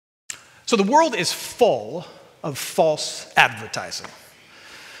So the world is full of false advertising.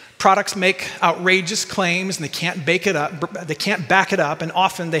 Products make outrageous claims and they can't back it up, and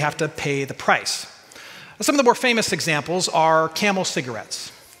often they have to pay the price. Some of the more famous examples are Camel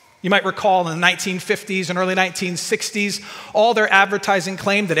cigarettes. You might recall in the 1950s and early 1960s, all their advertising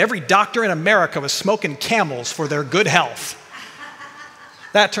claimed that every doctor in America was smoking Camels for their good health.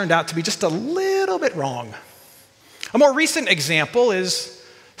 That turned out to be just a little bit wrong. A more recent example is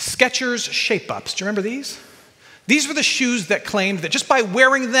Skechers Shape-Ups. Do you remember these? These were the shoes that claimed that just by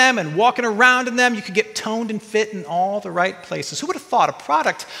wearing them and walking around in them, you could get toned and fit in all the right places. Who would have thought a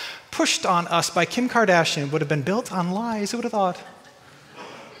product pushed on us by Kim Kardashian would have been built on lies? Who would have thought?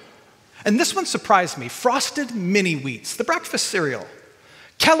 And this one surprised me. Frosted Mini Wheats, the breakfast cereal.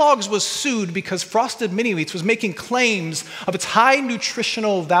 Kellogg's was sued because Frosted Mini Wheats was making claims of its high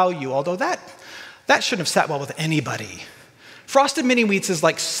nutritional value, although that shouldn't have sat well with anybody. Frosted Mini Wheats is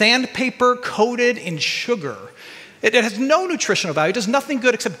like sandpaper coated in sugar. It has no nutritional value. It does nothing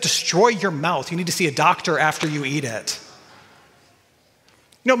good except destroy your mouth. You need to see a doctor after you eat it.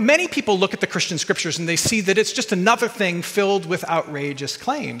 You know, many people look at the Christian scriptures and they see that it's just another thing filled with outrageous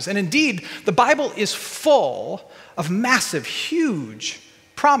claims. And indeed, the Bible is full of massive, huge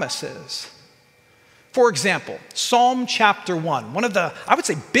promises. For example, Psalm chapter 1, one of the, I would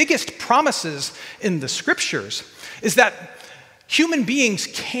say, biggest promises in the scriptures is that human beings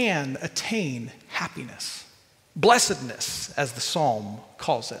can attain happiness, blessedness, as the psalm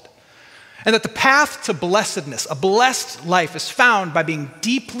calls it. And that the path to blessedness, a blessed life, is found by being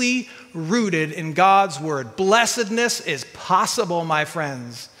deeply rooted in God's word. Blessedness is possible, my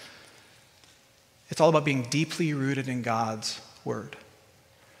friends. It's all about being deeply rooted in God's word.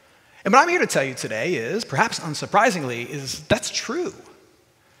 And what I'm here to tell you today is, perhaps unsurprisingly, is that's true.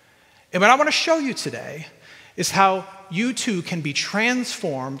 And what I want to show you today is how you too can be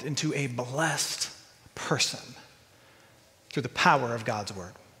transformed into a blessed person through the power of God's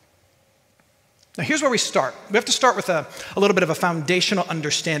word. Now here's where we start. We have to start with a little bit of a foundational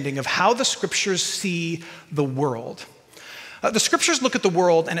understanding of how the scriptures see the world. The scriptures look at the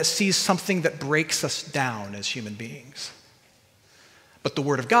world and it sees something that breaks us down as human beings. But the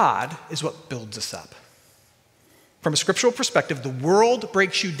word of God is what builds us up. From a scriptural perspective, the world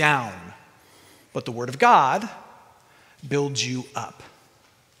breaks you down, but the word of God builds you up.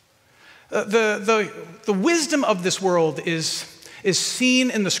 The wisdom of this world is seen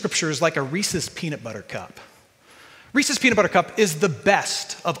in the scriptures like a Reese's peanut butter cup. Reese's peanut butter cup is the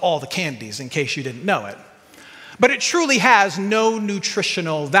best of all the candies, in case you didn't know it. But it truly has no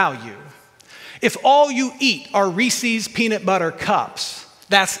nutritional value. If all you eat are Reese's peanut butter cups,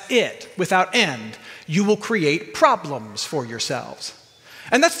 that's it, without end, you will create problems for yourselves.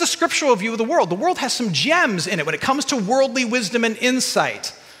 And that's the scriptural view of the world. The world has some gems in it when it comes to worldly wisdom and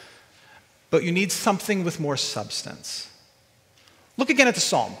insight. But you need something with more substance. Look again at the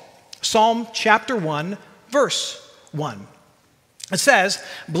psalm. Psalm chapter 1, verse 1. It says,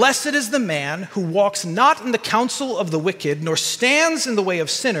 "Blessed is the man who walks not in the counsel of the wicked, nor stands in the way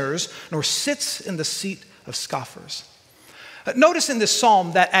of sinners, nor sits in the seat of scoffers." Notice in this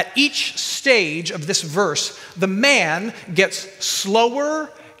psalm that at each stage of this verse, the man gets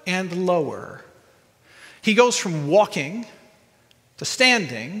slower and lower. He goes from walking to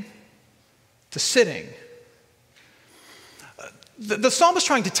standing to sitting. The psalm is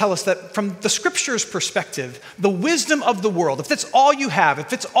trying to tell us that from the scripture's perspective, the wisdom of the world, if that's all you have,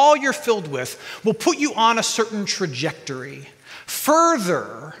 if it's all you're filled with, will put you on a certain trajectory,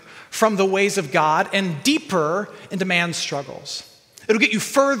 further from the ways of God and deeper into man's struggles. It'll get you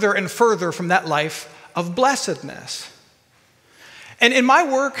further and further from that life of blessedness. And in my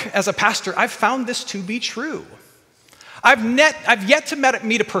work as a pastor, I've found this to be true. I've yet to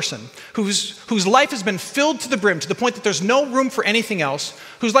meet a person whose life has been filled to the brim, to the point that there's no room for anything else,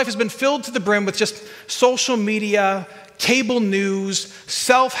 whose life has been filled to the brim with just social media, cable news,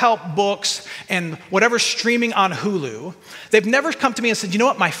 self-help books, and whatever's streaming on Hulu. They've never come to me and said, you know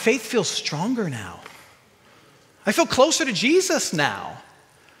what, my faith feels stronger now. I feel closer to Jesus now.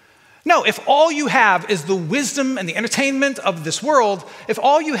 No, if all you have is the wisdom and the entertainment of this world, if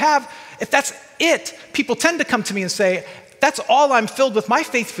that's it, people tend to come to me and say, that's all I'm filled with, my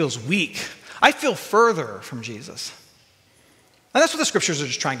faith feels weak. I feel further from Jesus. And that's what the scriptures are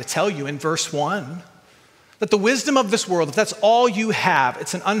just trying to tell you in verse 1. That the wisdom of this world, if that's all you have,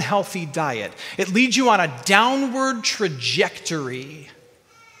 it's an unhealthy diet. It leads you on a downward trajectory.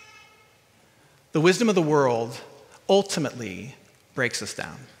 The wisdom of the world ultimately breaks us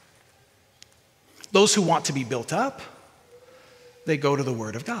down. Those who want to be built up, they go to the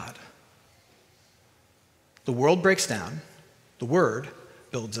Word of God. The world breaks down, the Word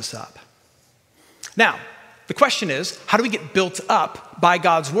builds us up. Now, the question is, how do we get built up by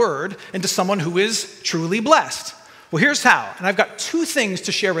God's word into someone who is truly blessed? Well, here's how. And I've got two things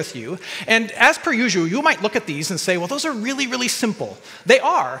to share with you. And as per usual, you might look at these and say, well, those are really, really simple. They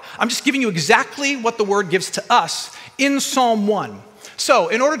are. I'm just giving you exactly what the word gives to us in Psalm 1. So,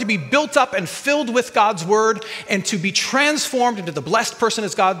 in order to be built up and filled with God's word and to be transformed into the blessed person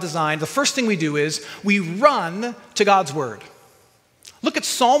as God designed, the first thing we do is we run to God's word. Look at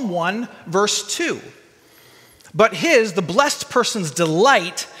Psalm 1, verse 2. But the blessed person's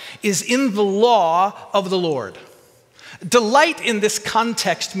delight is in the law of the Lord. Delight in this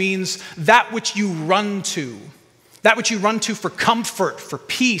context means that which you run to. That which you run to for comfort, for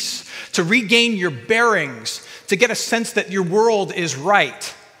peace, to regain your bearings, to get a sense that your world is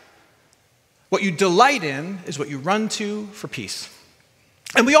right. What you delight in is what you run to for peace.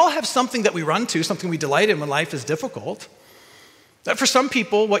 And we all have something that we run to, something we delight in when life is difficult. For some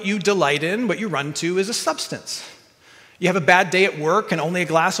people, what you delight in, what you run to, is a substance. You have a bad day at work and only a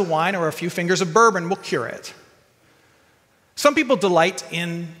glass of wine or a few fingers of bourbon will cure it. Some people delight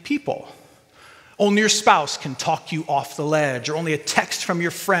in people. Only your spouse can talk you off the ledge, or only a text from your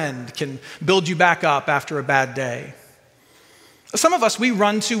friend can build you back up after a bad day. Some of us,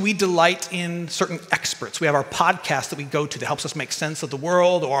 we delight in certain experts. We have our podcast that we go to that helps us make sense of the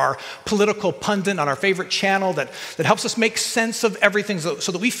world, or our political pundit on our favorite channel that helps us make sense of everything so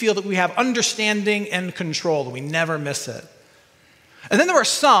that we feel that we have understanding and control, that we never miss it. And then there are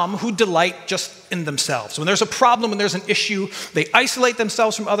some who delight just in themselves. When there's a problem, when there's an issue, they isolate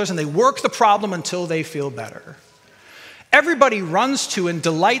themselves from others and they work the problem until they feel better. Everybody runs to and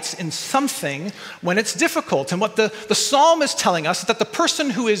delights in something when it's difficult. And what the psalm is telling us is that the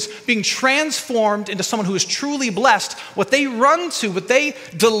person who is being transformed into someone who is truly blessed, what they run to, what they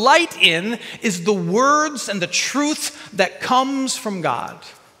delight in, is the words and the truth that comes from God.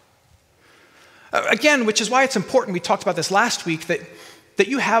 Again, which is why it's important, we talked about this last week, that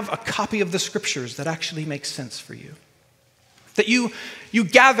you have a copy of the scriptures that actually makes sense for you. That you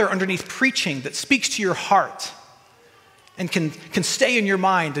gather underneath preaching that speaks to your heart and can stay in your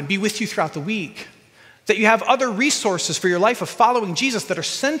mind and be with you throughout the week. That you have other resources for your life of following Jesus that are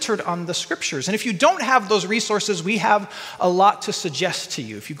centered on the scriptures. And if you don't have those resources, we have a lot to suggest to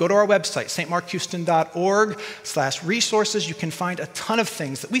you. If you go to our website, stmarkhouston.org/resources, you can find a ton of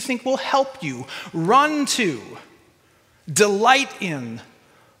things that we think will help you run to, delight in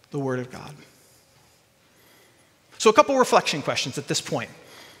the Word of God. So a couple reflection questions at this point.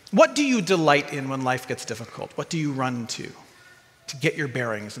 What do you delight in when life gets difficult? What do you run to get your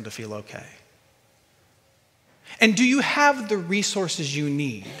bearings and to feel okay? And do you have the resources you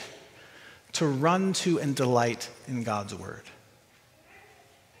need to run to and delight in God's word?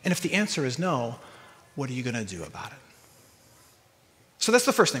 And if the answer is no, what are you going to do about it? So that's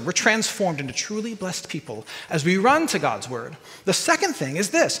the first thing. We're transformed into truly blessed people as we run to God's word. The second thing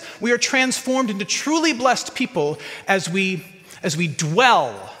is this. We are transformed into truly blessed people as we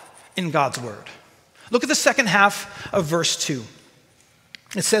dwell in God's word. Look at the second half of verse 2.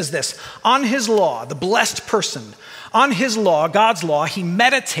 It says this, on his law, the blessed person, on his law, God's law, he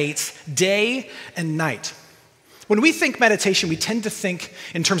meditates day and night. When we think meditation, we tend to think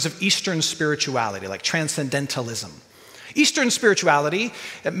in terms of Eastern spirituality, like transcendentalism. Eastern spirituality,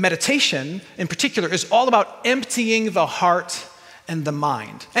 meditation in particular, is all about emptying the heart and the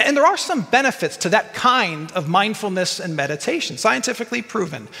mind. And there are some benefits to that kind of mindfulness and meditation, scientifically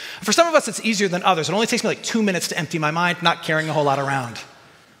proven. For some of us, it's easier than others. It only takes me like 2 minutes to empty my mind, not carrying a whole lot around.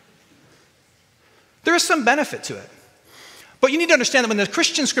 There is some benefit to it. But you need to understand that when the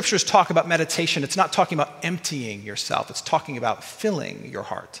Christian scriptures talk about meditation, it's not talking about emptying yourself. It's talking about filling your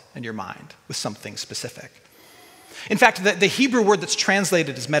heart and your mind with something specific. In fact, the Hebrew word that's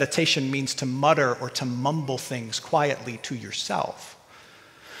translated as meditation means to mutter or to mumble things quietly to yourself.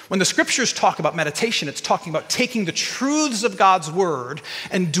 When the scriptures talk about meditation, it's talking about taking the truths of God's word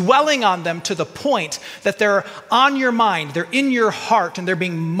and dwelling on them to the point that they're on your mind, they're in your heart, and they're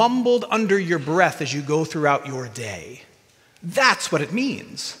being mumbled under your breath as you go throughout your day. That's what it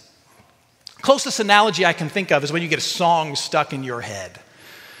means. Closest analogy I can think of is when you get a song stuck in your head.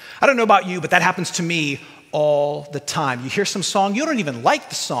 I don't know about you, but that happens to me all the time. You hear some song, you don't even like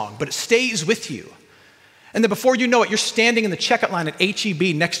the song, but it stays with you. And then before you know it, you're standing in the checkout line at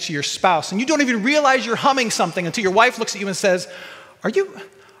H-E-B next to your spouse, and you don't even realize you're humming something until your wife looks at you and says, Are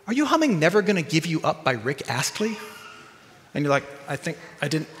you humming Never Gonna Give You Up by Rick Astley? And you're like,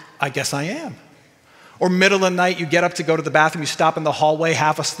 I guess I am. Or middle of the night, you get up to go to the bathroom, you stop in the hallway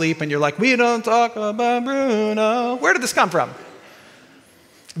half asleep, and you're like, we don't talk about Bruno. Where did this come from?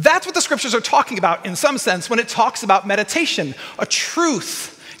 That's what the scriptures are talking about in some sense when it talks about meditation, a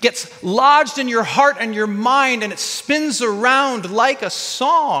truth gets lodged in your heart and your mind, and it spins around like a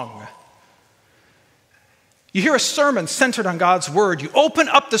song. You hear a sermon centered on God's word. You open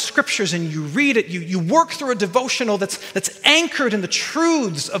up the scriptures and you read it. You work through a devotional that's anchored in the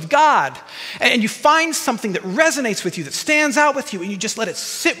truths of God. And you find something that resonates with you, that stands out with you, and you just let it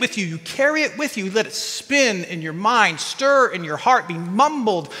sit with you. You carry it with you. You let it spin in your mind, stir in your heart, be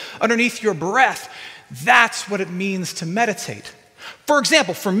mumbled underneath your breath. That's what it means to meditate. For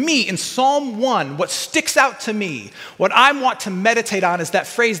example, for me, in Psalm 1, what sticks out to me, what I want to meditate on is that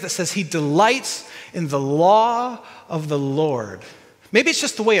phrase that says, he delights in the law of the Lord. Maybe it's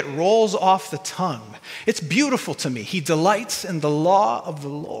just the way it rolls off the tongue. It's beautiful to me. He delights in the law of the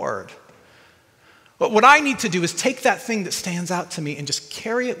Lord. But what I need to do is take that thing that stands out to me and just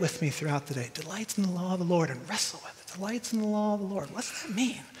carry it with me throughout the day. Delights in the law of the Lord, and wrestle with it. Delights in the law of the Lord. What's that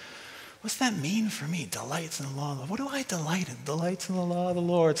mean? What's that mean for me? Delights in the law of the Lord. What do I delight in? Delights in the law of the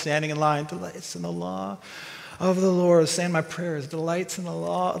Lord. Standing in line. Delights in the law of the Lord. Saying my prayers. Delights in the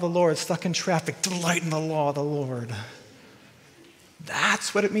law of the Lord. Stuck in traffic. Delight in the law of the Lord.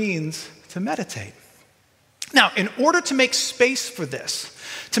 That's what it means to meditate. Now, in order to make space for this,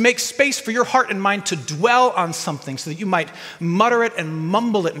 to make space for your heart and mind to dwell on something so that you might mutter it and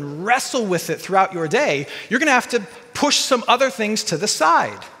mumble it and wrestle with it throughout your day, you're going to have to push some other things to the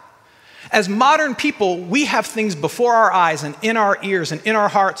side. As modern people, we have things before our eyes and in our ears and in our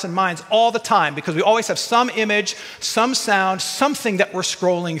hearts and minds all the time because we always have some image, some sound, something that we're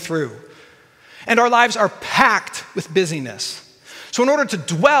scrolling through. And our lives are packed with busyness. So in order to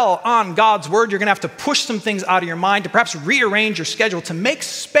dwell on God's word, you're going to have to push some things out of your mind, to perhaps rearrange your schedule, to make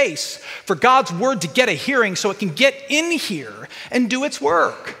space for God's word to get a hearing so it can get in here and do its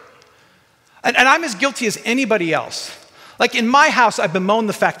work. And I'm as guilty as anybody else. Like in my house, I bemoan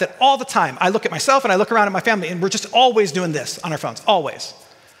the fact that all the time I look at myself and I look around at my family and we're just always doing this on our phones, always.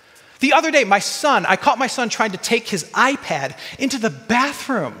 The other day, I caught my son trying to take his iPad into the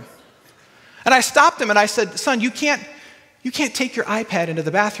bathroom. And I stopped him and I said, son, you can't take your iPad into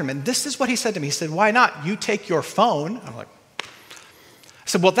the bathroom. And this is what he said to me. He said, why not? You take your phone. I'm like, I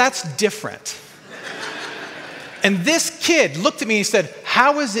said, well, that's different. And this kid looked at me and he said,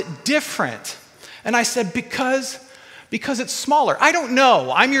 how is it different? And I said, because it's smaller. I don't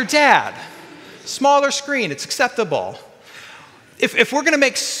know. I'm your dad. Smaller screen. It's acceptable. If we're going to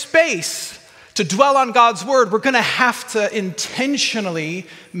make space to dwell on God's word, we're going to have to intentionally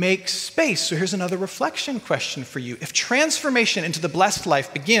make space. So here's another reflection question for you. If transformation into the blessed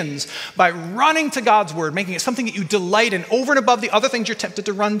life begins by running to God's word, making it something that you delight in over and above the other things you're tempted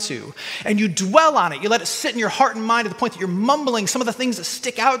to run to, and you dwell on it, you let it sit in your heart and mind to the point that you're mumbling some of the things that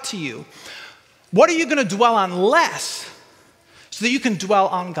stick out to you, what are you going to dwell on less so that you can dwell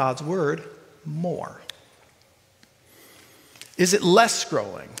on God's word more? Is it less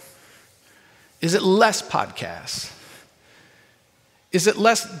scrolling? Is it less podcasts? Is it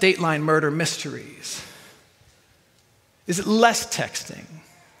less Dateline murder mysteries? Is it less texting?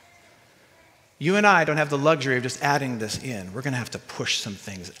 You and I don't have the luxury of just adding this in. We're going to have to push some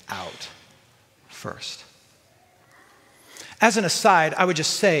things out first. As an aside, I would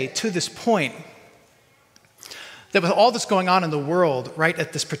just say to this point, that with all that's going on in the world right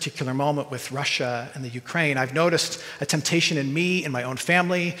at this particular moment with Russia and the Ukraine, I've noticed a temptation in me, in my own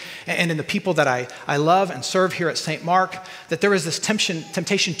family, and in the people that I love and serve here at St. Mark, that there is this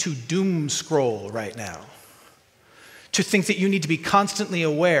temptation to doom scroll right now. To think that you need to be constantly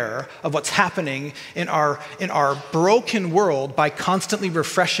aware of what's happening in our broken world by constantly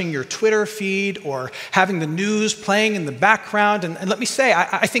refreshing your Twitter feed or having the news playing in the background. And let me say,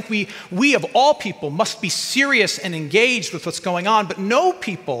 I think we of all people must be serious and engaged with what's going on, but no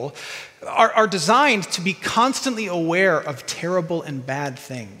people are designed to be constantly aware of terrible and bad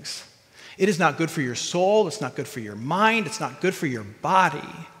things. It is not good for your soul, it's not good for your mind, it's not good for your body.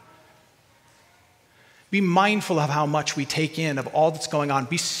 Be mindful of how much we take in of all that's going on.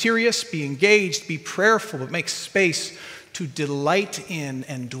 Be serious, be engaged, be prayerful, but make space to delight in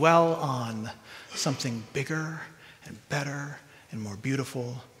and dwell on something bigger and better and more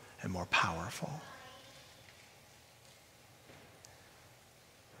beautiful and more powerful.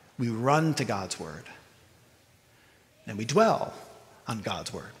 We run to God's word and we dwell on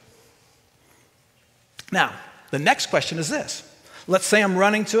God's word. Now, the next question is this. Let's say I'm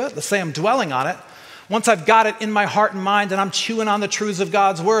running to it. Let's say I'm dwelling on it. Once I've got it in my heart and mind and I'm chewing on the truths of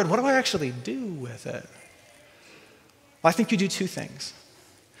God's word, what do I actually do with it? Well, I think you do two things.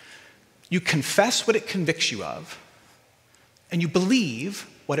 You confess what it convicts you of, and you believe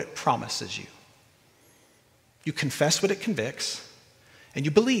what it promises you. You confess what it convicts, and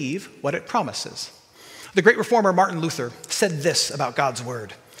you believe what it promises. The great reformer Martin Luther said this about God's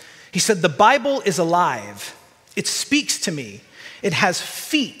word. He said, the Bible is alive. It speaks to me. It has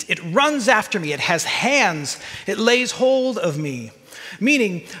feet. It runs after me. It has hands. It lays hold of me.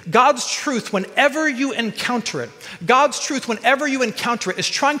 Meaning, God's truth, whenever you encounter it, is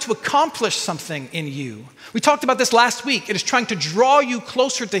trying to accomplish something in you. We talked about this last week. It is trying to draw you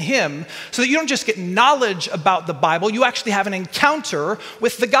closer to Him so that you don't just get knowledge about the Bible, you actually have an encounter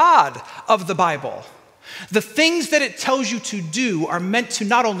with the God of the Bible. The things that it tells you to do are meant to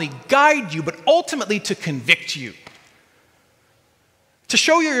not only guide you, but ultimately to convict you. To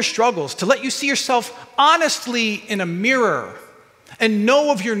show you your struggles, to let you see yourself honestly in a mirror and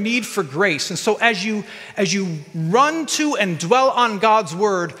know of your need for grace. And so as you run to and dwell on God's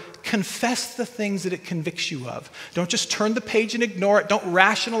word, confess the things that it convicts you of. Don't just turn the page and ignore it. Don't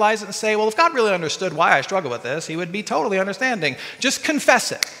rationalize it and say, well, if God really understood why I struggle with this, He would be totally understanding. Just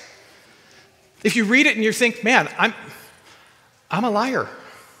confess it. If you read it and you think, man, I'm a liar,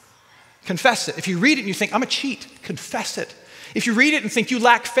 confess it. If you read it and you think, I'm a cheat, confess it. If you read it and think you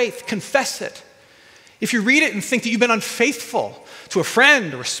lack faith, confess it. If you read it and think that you've been unfaithful to a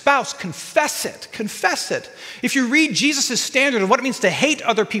friend or a spouse, confess it. Confess it. If you read Jesus' standard of what it means to hate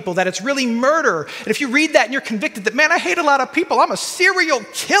other people, that it's really murder, and if you read that and you're convicted that, man, I hate a lot of people, I'm a serial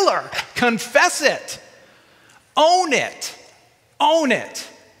killer, confess it. Own it. Own it.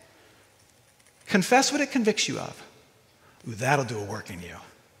 Confess what it convicts you of. Ooh, that'll do a work in you.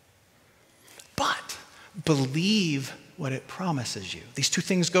 But believe what it promises you. These two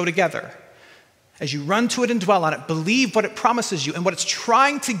things go together. As you run to it and dwell on it, believe what it promises you and what it's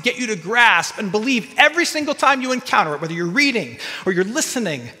trying to get you to grasp and believe every single time you encounter it, whether you're reading or you're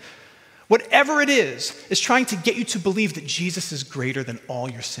listening, whatever it is trying to get you to believe that Jesus is greater than all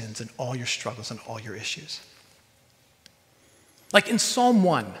your sins and all your struggles and all your issues. Like in Psalm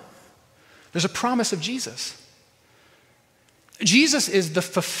 1, there's a promise of Jesus. Jesus is the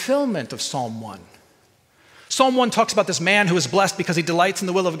fulfillment of Psalm 1. Psalm 1 talks about this man who is blessed because he delights in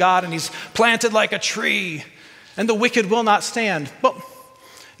the will of God and he's planted like a tree and the wicked will not stand. Well,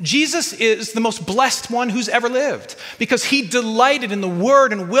 Jesus is the most blessed one who's ever lived because he delighted in the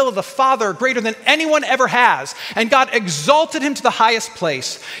word and will of the Father greater than anyone ever has. And God exalted him to the highest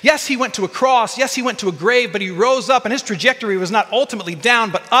place. Yes, he went to a cross. Yes, he went to a grave, but he rose up and his trajectory was not ultimately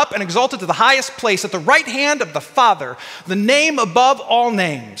down, but up and exalted to the highest place at the right hand of the Father, the name above all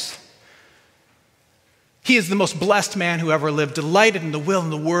names. He is the most blessed man who ever lived, delighted in the will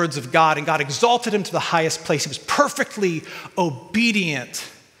and the words of God, and God exalted him to the highest place. He was perfectly obedient.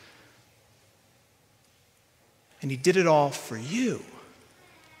 And he did it all for you.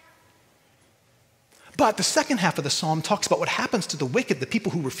 But the second half of the psalm talks about what happens to the wicked, the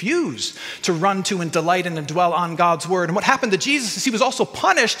people who refuse to run to and delight in and dwell on God's word. And what happened to Jesus is he was also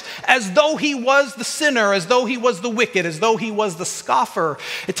punished as though he was the sinner, as though he was the wicked, as though he was the scoffer.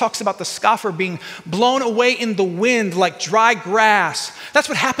 It talks about the scoffer being blown away in the wind like dry grass. That's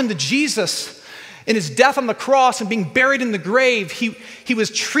what happened to Jesus in his death on the cross and being buried in the grave. He was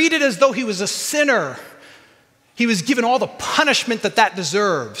treated as though he was a sinner. He was given all the punishment that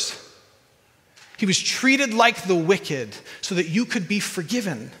deserves. He was treated like the wicked so that you could be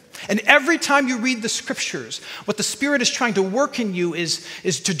forgiven. And every time you read the scriptures, what the Spirit is trying to work in you is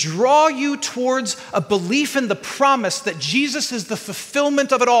to draw you towards a belief in the promise that Jesus is the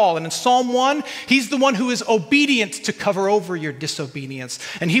fulfillment of it all. And in Psalm 1, he's the one who is obedient to cover over your disobedience.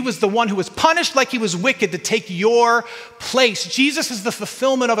 And he was the one who was punished like he was wicked to take your place. Jesus is the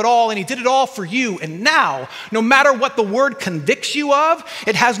fulfillment of it all, and he did it all for you. And now, no matter what the word convicts you of,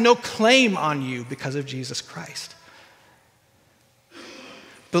 it has no claim on you because of Jesus Christ.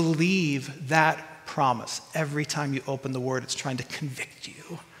 Believe that promise. Every time you open the word, it's trying to convict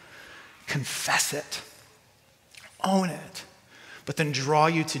you. Confess it. Own it. But then draw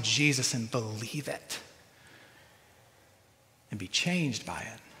you to Jesus and believe it. And be changed by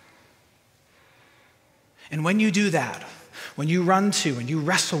it. And when you do that, when you run to and you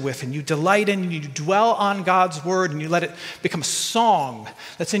wrestle with and you delight in and you dwell on God's word and you let it become a song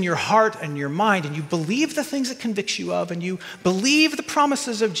that's in your heart and your mind and you believe the things it convicts you of and you believe the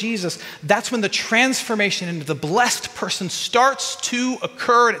promises of Jesus, that's when the transformation into the blessed person starts to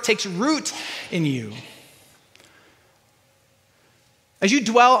occur and it takes root in you. As you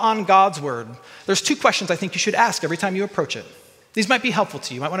dwell on God's word, there's two questions I think you should ask every time you approach it. These might be helpful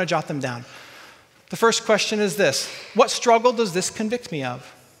to you. You might want to jot them down. The first question is this: what struggle does this convict me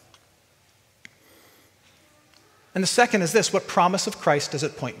of? And the second is this: what promise of Christ does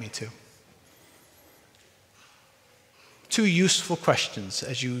it point me to? Two useful questions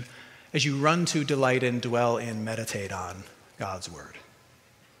as you run to, delight in, dwell in, meditate on God's word.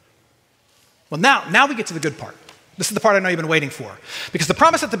 Well, now we get to the good part. This is the part I know you've been waiting for. Because the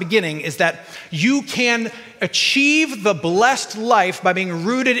promise at the beginning is that you can achieve the blessed life by being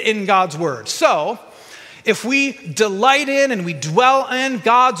rooted in God's word. So, if we delight in and we dwell in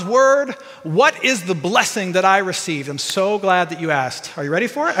God's word, what is the blessing that I received? I'm so glad that you asked. Are you ready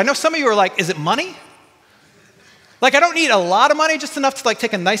for it? I know some of you are like, is it money? Like, I don't need a lot of money, just enough to like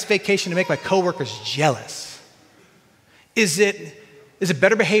take a nice vacation to make my coworkers jealous. Is it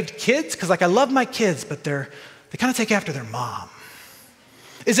better behaved kids? Because like I love my kids, but they kind of take after their mom.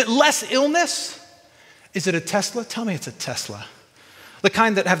 Is it less illness? Is it a Tesla? Tell me it's a Tesla. The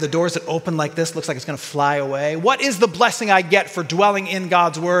kind that have the doors that open like this, looks like it's going to fly away. What is the blessing I get for dwelling in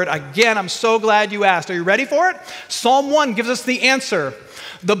God's word? Again, I'm so glad you asked. Are you ready for it? Psalm 1 gives us the answer.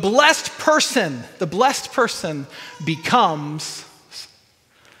 The blessed person becomes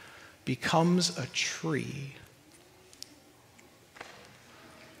a tree.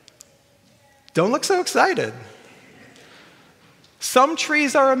 Don't look so excited. Some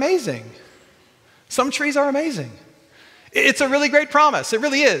trees are amazing. Some trees are amazing. It's a really great promise. It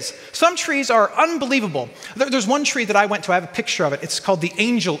really is. Some trees are unbelievable. There's one tree that I went to. I have a picture of it. It's called the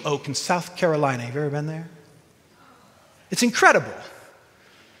angel oak in South Carolina. Have you ever been there? It's incredible.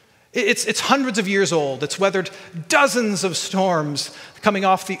 It's hundreds of years old. It's weathered dozens of storms coming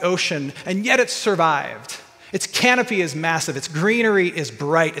off the ocean, and yet it's survived. Its canopy is massive. Its greenery is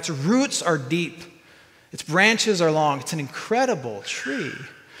bright. Its roots are deep. Its branches are long. It's an incredible tree.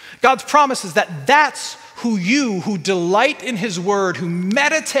 God's promise is that that's who delight in his word, who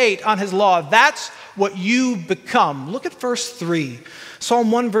meditate on his law, that's what you become. Look at verse 3.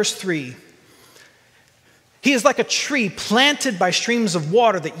 Psalm 1, verse 3. He is like a tree planted by streams of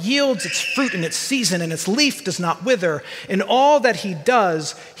water that yields its fruit in its season, and its leaf does not wither. In all that he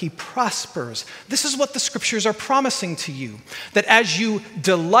does, he prospers. This is what the scriptures are promising to you, that as you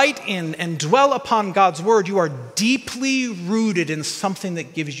delight in and dwell upon God's word, you are deeply rooted in something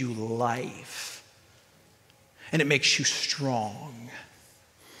that gives you life, and it makes you strong,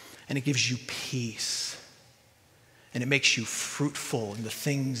 and it gives you peace, and it makes you fruitful in the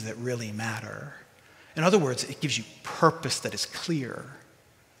things that really matter. In other words, it gives you purpose that is clear.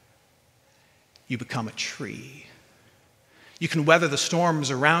 You become a tree. You can weather the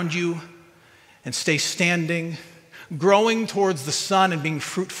storms around you and stay standing, growing towards the sun and being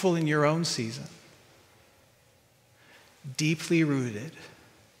fruitful in your own season. Deeply rooted,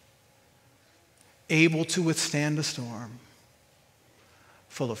 able to withstand a storm,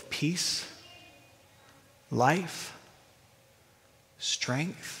 full of peace, life,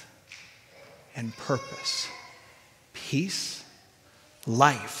 strength, and purpose. Peace,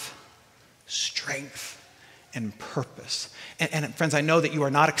 life, strength, and purpose. And friends, I know that you are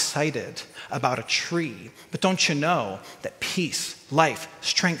not excited about a tree, but don't you know that peace, life,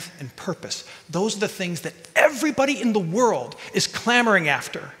 strength, and purpose, those are the things that everybody in the world is clamoring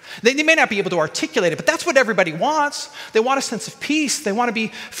after. They may not be able to articulate it, but that's what everybody wants. They want a sense of peace. They want to be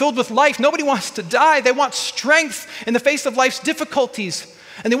filled with life. Nobody wants to die. They want strength in the face of life's difficulties.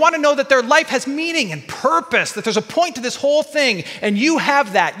 And they want to know that their life has meaning and purpose, that there's a point to this whole thing. And you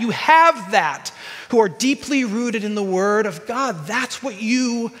have that. You have that, who are deeply rooted in the Word of God. That's what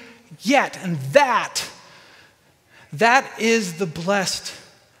you get. And that is the blessed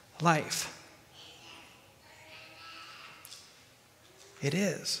life. It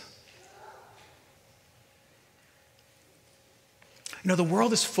is. You know, the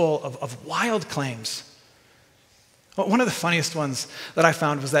world is full of wild claims. Well, one of the funniest ones that I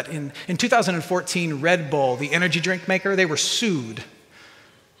found was that in 2014, Red Bull, the energy drink maker, they were sued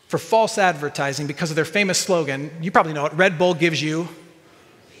for false advertising because of their famous slogan. You probably know it. Red Bull gives you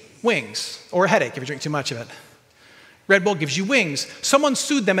wings, or a headache if you drink too much of it. Red Bull gives you wings. Someone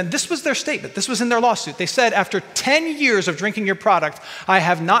sued them, and this was their statement. This was in their lawsuit. They said, after 10 years of drinking your product, I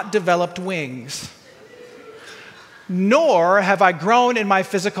have not developed wings, nor have I grown in my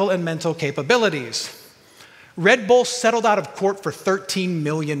physical and mental capabilities. Red Bull settled out of court for $13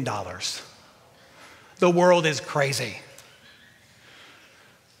 million. The world is crazy.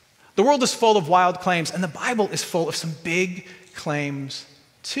 The world is full of wild claims, and the Bible is full of some big claims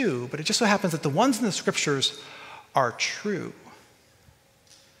too, but it just so happens that the ones in the scriptures are true.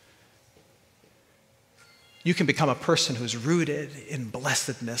 You can become a person who's rooted in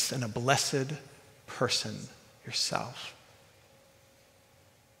blessedness and a blessed person yourself.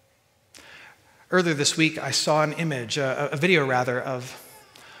 Earlier this week, I saw an image, a video rather, of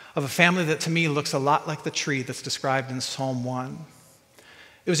a family that to me looks a lot like the tree that's described in Psalm 1.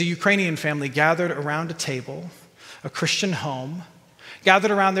 It was a Ukrainian family gathered around a table, a Christian home,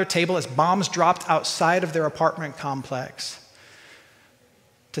 gathered around their table as bombs dropped outside of their apartment complex.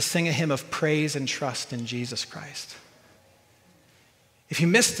 to sing a hymn of praise and trust in Jesus Christ. If you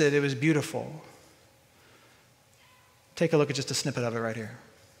missed it, it was beautiful. Take a look at just a snippet of it right here.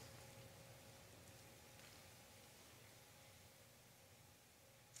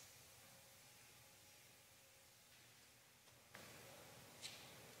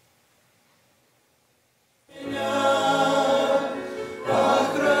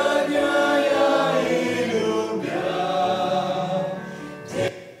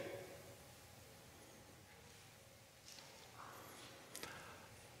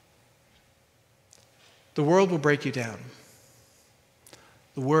 The world will break you down.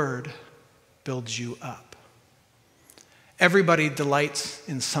 The word builds you up. Everybody delights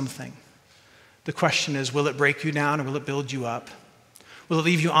in something. The question is, will it break you down or will it build you up? Will it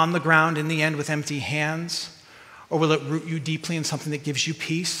leave you on the ground in the end with empty hands? Or will it root you deeply in something that gives you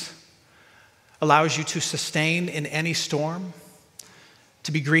peace, allows you to sustain in any storm,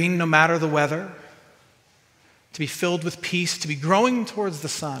 to be green no matter the weather, to be filled with peace, to be growing towards the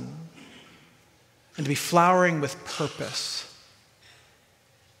sun, and to be flowering with purpose,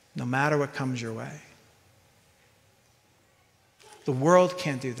 no matter what comes your way? The world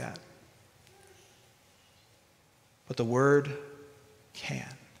can't do that, but the Word can.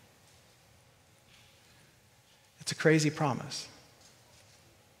 It's a crazy promise,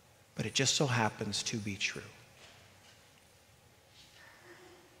 but it just so happens to be true.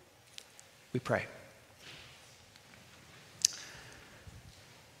 We pray.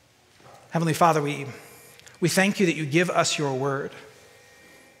 Heavenly Father, we thank you that you give us your word,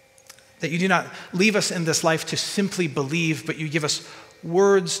 that you do not leave us in this life to simply believe, but you give us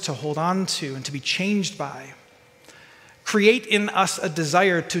words to hold on to and to be changed by. Create in us a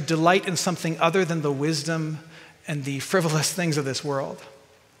desire to delight in something other than the wisdom and the frivolous things of this world.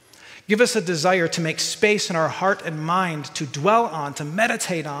 Give us a desire to make space in our heart and mind to dwell on, to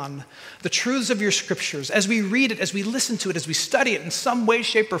meditate on the truths of your scriptures. As we read it, as we listen to it, as we study it in some way,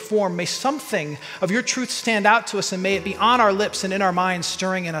 shape, or form, may something of your truth stand out to us and may it be on our lips and in our minds,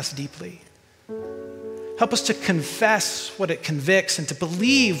 stirring in us deeply. Help us to confess what it convicts and to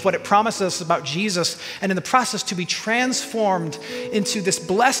believe what it promises us about Jesus, and in the process to be transformed into this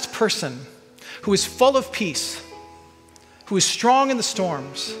blessed person who is full of peace, who is strong in the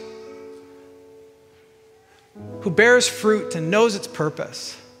storms, who bears fruit and knows its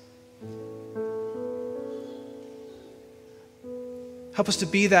purpose. Help us to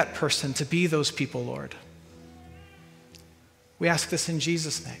be that person, to be those people, Lord. We ask this in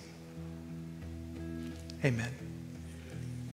Jesus' name. Amen.